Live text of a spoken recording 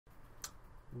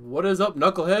What is up,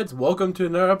 knuckleheads? Welcome to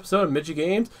another episode of Mitchey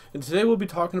Games, and today we'll be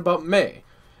talking about Mei.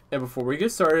 And before we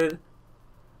get started,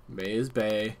 Mei is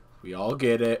bae. We all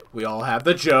get it. We all have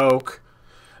the joke.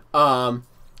 But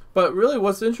really,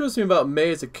 what's interesting about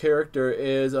Mei as a character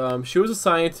is she was a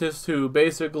scientist who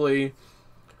basically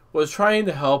was trying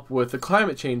to help with the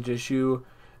climate change issue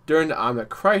during the Endothermic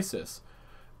crisis.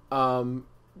 Basically,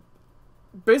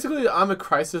 the Endothermic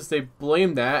crisis, they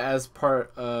blame that as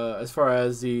part, as far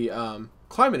as the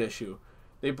climate issue.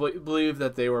 They believe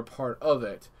that they were part of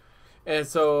it. And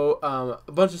so a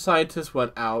bunch of scientists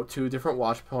went out to different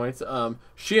watch points.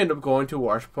 She ended up going to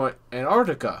Watch Point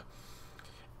Antarctica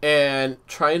and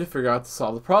trying to figure out to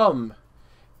solve the problem.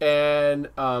 And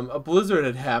a blizzard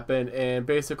had happened and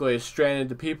basically it stranded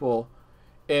the people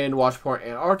in Watch Point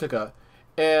Antarctica.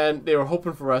 And they were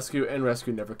hoping for rescue, and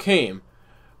rescue never came.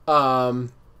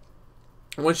 When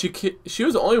she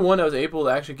was the only one that was able to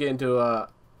actually get into a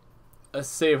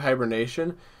state of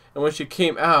hibernation, and when she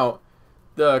came out,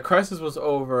 the crisis was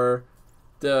over.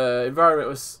 The environment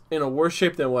was in a worse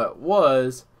shape than what it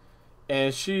was,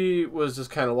 and she was just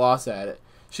kind of lost at it.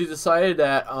 She decided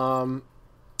that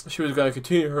she was going to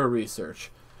continue her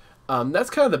research. That's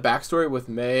kind of the backstory with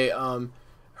Mei.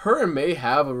 Her and Mei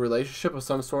have a relationship of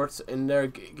some sorts in their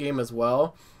game as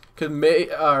well, because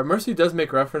Mercy does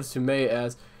make reference to Mei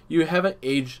as, "You haven't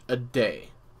aged a day."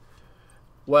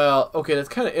 Well, okay, that's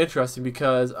kind of interesting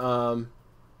because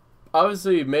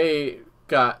obviously Mei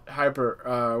got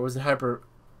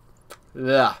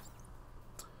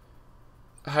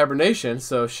hibernation,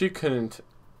 so she couldn't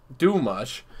do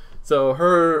much. So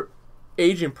her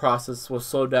aging process was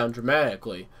slowed down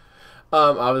dramatically.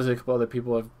 Obviously, a couple other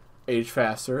people have aged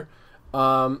faster.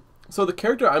 So the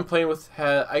character I'm playing with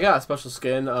I got a special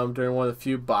skin during one of the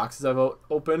few boxes I've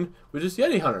opened, which is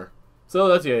Yeti Hunter. So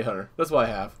that's Yeti Hunter. That's what I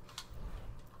have.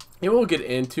 And we'll get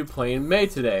into playing Mei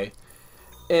today.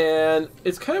 And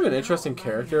it's kind of an interesting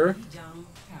character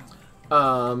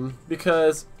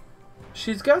because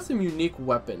she's got some unique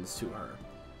weapons to her.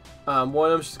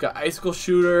 One of them, she's got icicle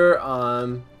shooter,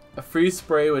 a freeze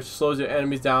spray which slows your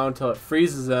enemies down until it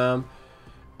freezes them.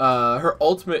 Her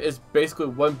ultimate is basically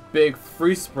one big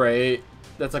freeze spray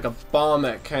that's like a bomb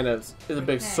that kind of is a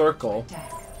big circle.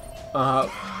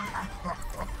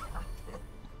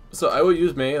 So I will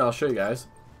use Mei and I'll show you guys.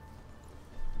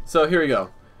 So here we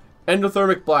go.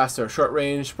 Endothermic blaster, short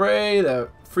range spray that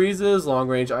freezes, long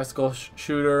range icicle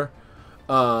shooter.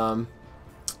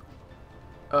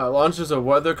 Launches a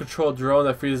weather controlled drone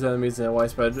that freezes enemies in a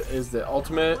widespread is the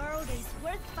ultimate.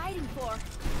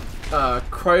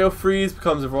 Cryo-Freeze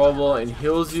becomes invulnerable and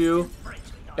heals you,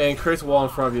 and creates a wall in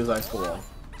front of you as icicle wall.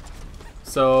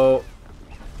 So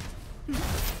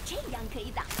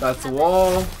that's the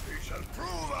wall.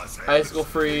 Icicle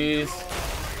freeze,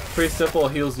 pretty simple,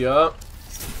 heals you up.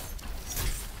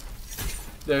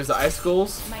 There's the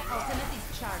icicles,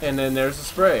 and then there's the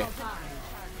spray,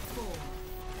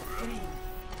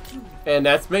 and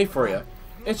that's Mei for you.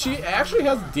 And she actually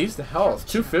has decent health.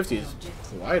 250 is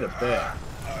quite a bit.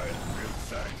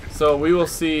 So we will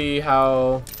see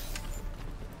how.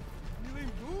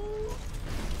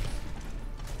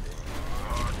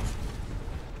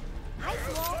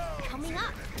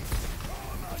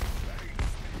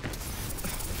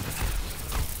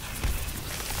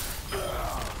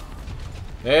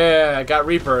 Yeah, I got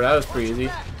Reaper. That was pretty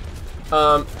easy.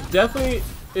 Definitely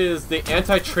is the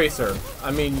anti-tracer.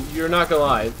 I mean, you're not gonna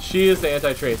lie. She is the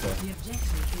anti-tracer.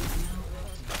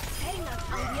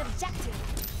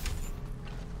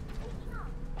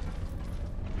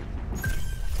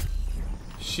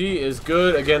 She is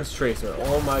good against Tracer.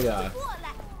 Oh my god.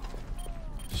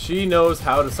 She knows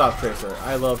how to stop Tracer.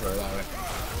 I love her that way.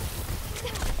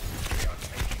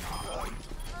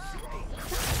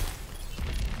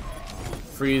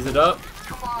 Freeze it up.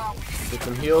 Get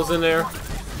some heals in there.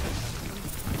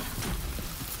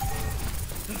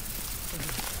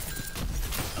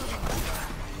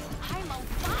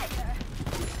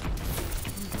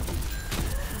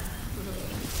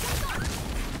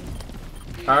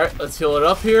 Alright, let's heal it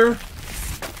up here.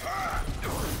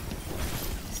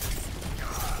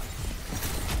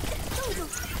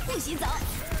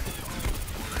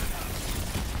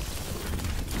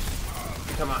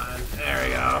 Come on, there we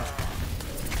go.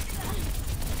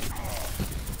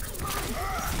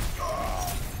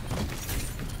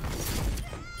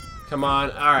 Come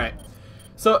on, alright.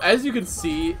 So as you can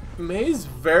see, Mei's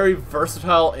very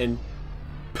versatile and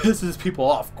pisses people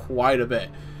off quite a bit.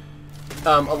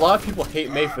 A lot of people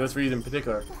hate Mei for this reason in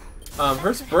particular.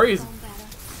 Her spray is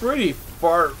pretty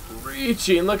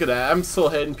far-reaching. Look at that. I'm still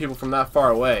hitting people from that far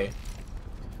away.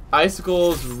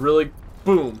 Icicles really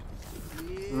boom.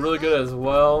 really good as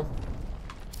well.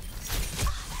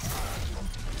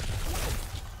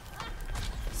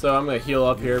 So I'm gonna heal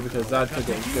up here because that took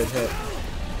a good hit.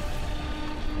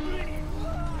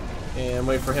 And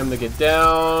wait for him to get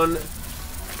down.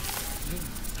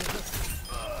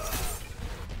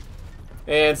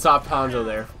 And stop Hanzo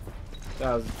there.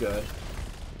 That was good.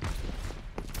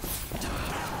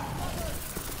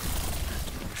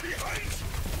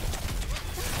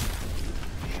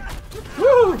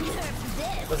 Woo!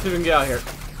 Let's see if we can get out here.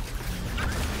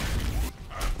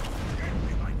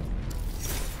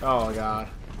 Oh my god.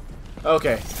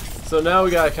 Okay, so now we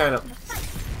gotta kind of...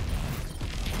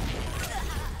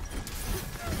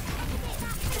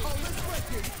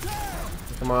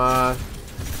 Come on.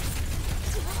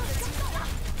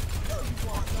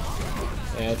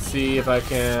 Let's see if I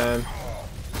can...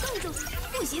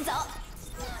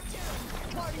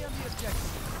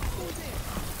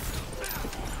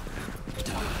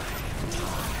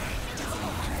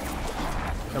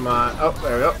 Come on. Oh,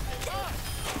 there we go.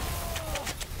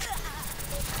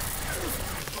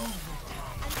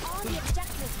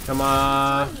 Come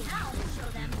on.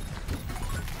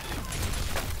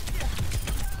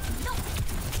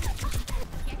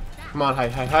 Come on,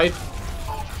 hide.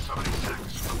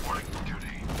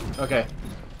 Okay.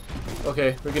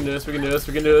 Okay, we can do this, we can do this,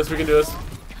 we can do this, we can do this.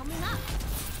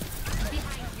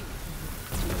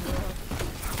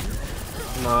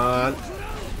 Come on.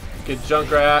 Get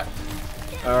Junkrat.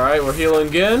 Alright, we're healing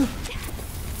again.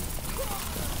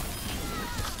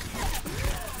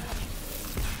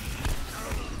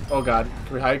 Oh god.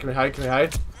 Can we hide? Can we hide? Can we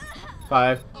hide?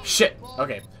 5. Shit!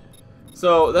 Okay.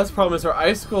 So that's the problem is her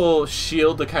icicle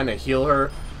shield to kind of heal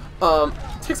her.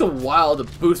 Takes a while to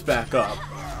boost back up.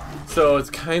 So it's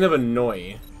kind of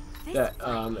annoying. That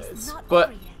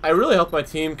but I really helped my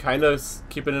team kind of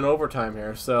keep it in overtime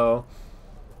here, so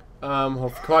come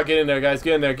on, get in there guys,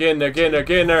 get in there, get in there, get in there,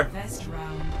 get in there.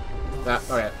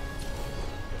 Okay.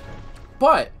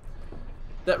 But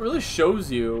that really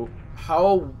shows you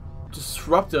how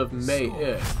disruptive Mei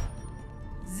is.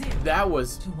 That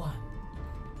was...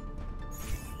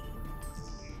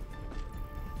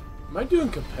 Am I doing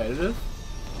competitive?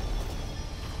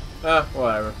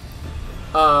 Whatever.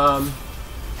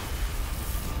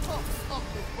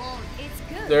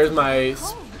 There's my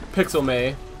Pixel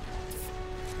Mei.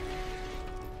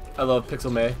 I love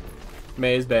Pixel Mei.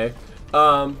 Mei's Bay.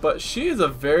 But she is a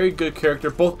very good character,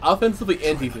 both offensively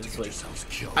and defensively.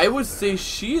 I would say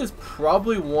she is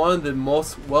probably one of the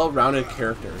most well-rounded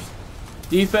characters.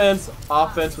 Defense,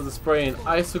 offense with a spray and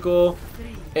icicle,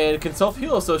 and can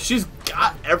self-heal. So she's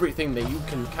got everything that you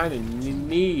can kind of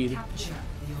need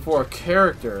for a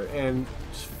character, and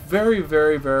very,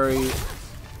 very, very...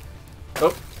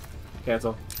 Oh,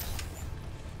 cancel.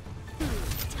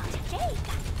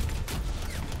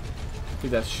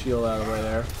 Get that shield out of the way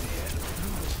there.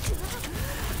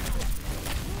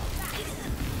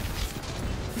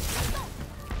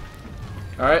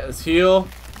 Alright, let's heal.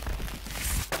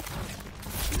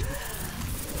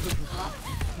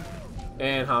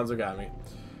 And Hanzo got me.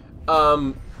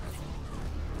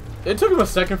 It took him a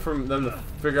second for them to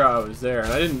figure out I was there,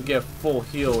 and I didn't get a full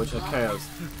heal, which I kind of was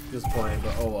disappointed,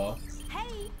 but oh well.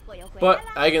 But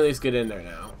I can at least get in there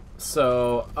now.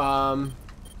 So,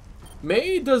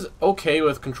 Mei does okay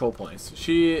with control points.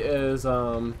 She is,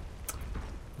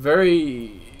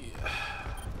 very...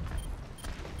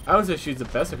 I wouldn't say she's the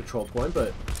best at control point,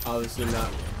 but obviously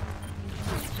not.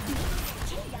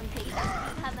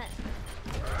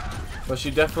 But she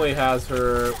definitely has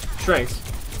her strengths.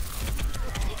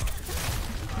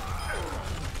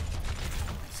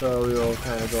 So we will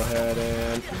kind of go ahead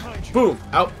and boom,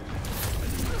 out.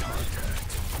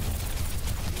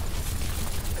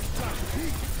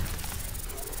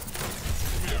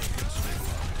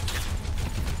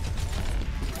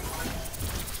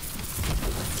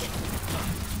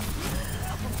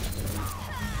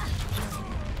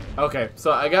 Okay,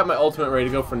 so I got my ultimate ready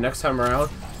to go for next time around.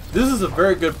 This is a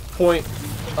very good point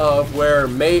of where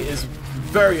Mei is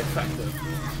very effective.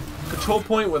 Control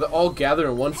point where they're all gathered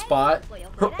in one spot.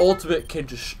 Her ultimate can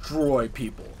destroy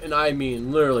people. And I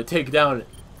mean literally take down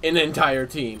an entire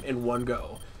team in one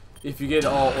go. If you get it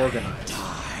all organized.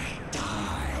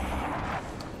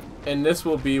 And this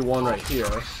will be one right here.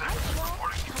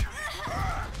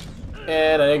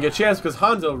 And I didn't get a chance because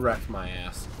Hanzo wrecked my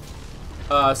ass.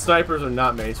 Snipers are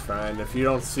not Mei's friend. If you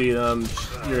don't see them,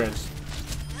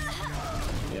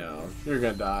 you're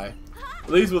gonna die. At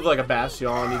least with like a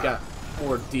Bastion, you got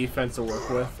more defense to work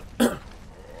with.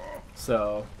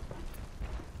 So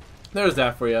there's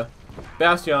that for you.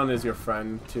 Bastion is your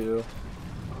friend too.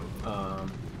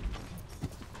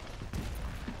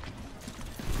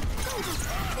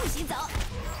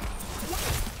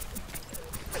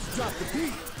 Drop the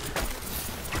beat.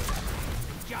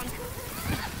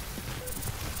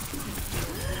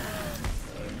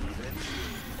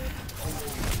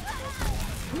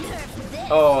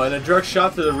 Oh, and a direct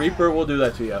shot to the Reaper will do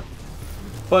that to you.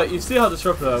 But you see how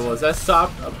disruptive that was. That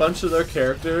stopped a bunch of their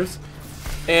characters,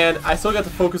 and I still got to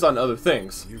focus on other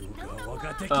things.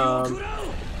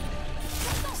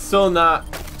 Still not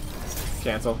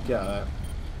cancel. Yeah,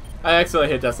 I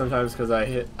accidentally hit that sometimes because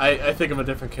I think of a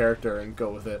different character and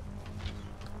go with it.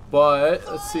 But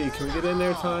let's see, can we get in there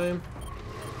in time?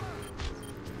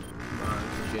 Come on,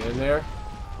 can we get in there?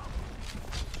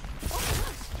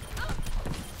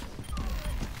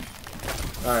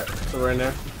 Alright, so we're in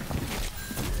there.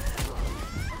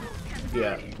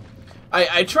 Yeah.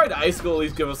 I tried Ice Go at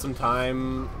least give us some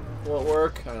time. Will it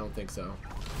work? I don't think so.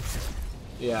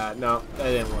 Yeah, no, that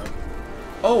didn't work.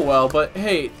 Oh well, but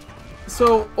hey,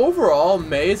 so overall,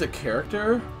 Mei is a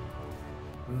character.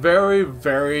 Very,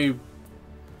 very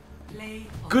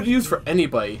good use for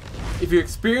anybody. If you're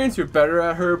experienced, you're better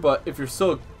at her, but if you're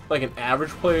still like an average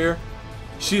player,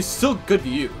 she's still good to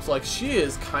use. Like, she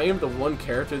is kind of the one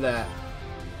character that,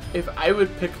 if I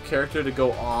would pick a character to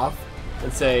go off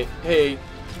and say, hey,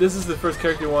 this is the first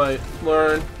character you want to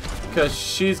learn, because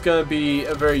she's going to be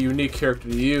a very unique character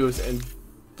to use and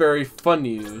very fun to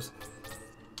use,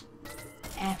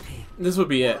 this would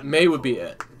be it. Mei would be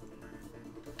it.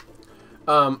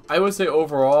 I would say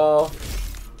overall,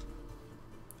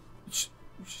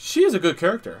 she is a good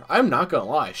character. I'm not going to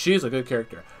lie. She is a good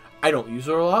character. I don't use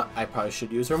her a lot. I probably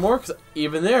should use her more, because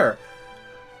even there,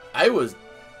 I was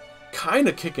kind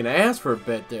of kicking ass for a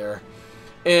bit there,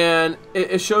 and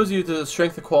it shows you the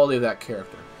strength and quality of that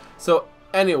character. So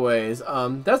anyways,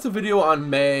 that's a video on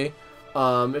Mei. If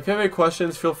you have any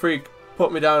questions, feel free to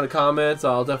put me down in the comments.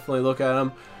 I'll definitely look at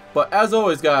them. But as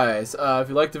always, guys, if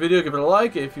you liked the video, give it a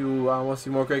like. If you want to see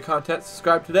more great content,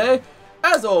 subscribe today.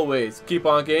 As always, keep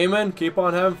on gaming, keep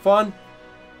on having fun,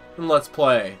 and let's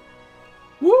play.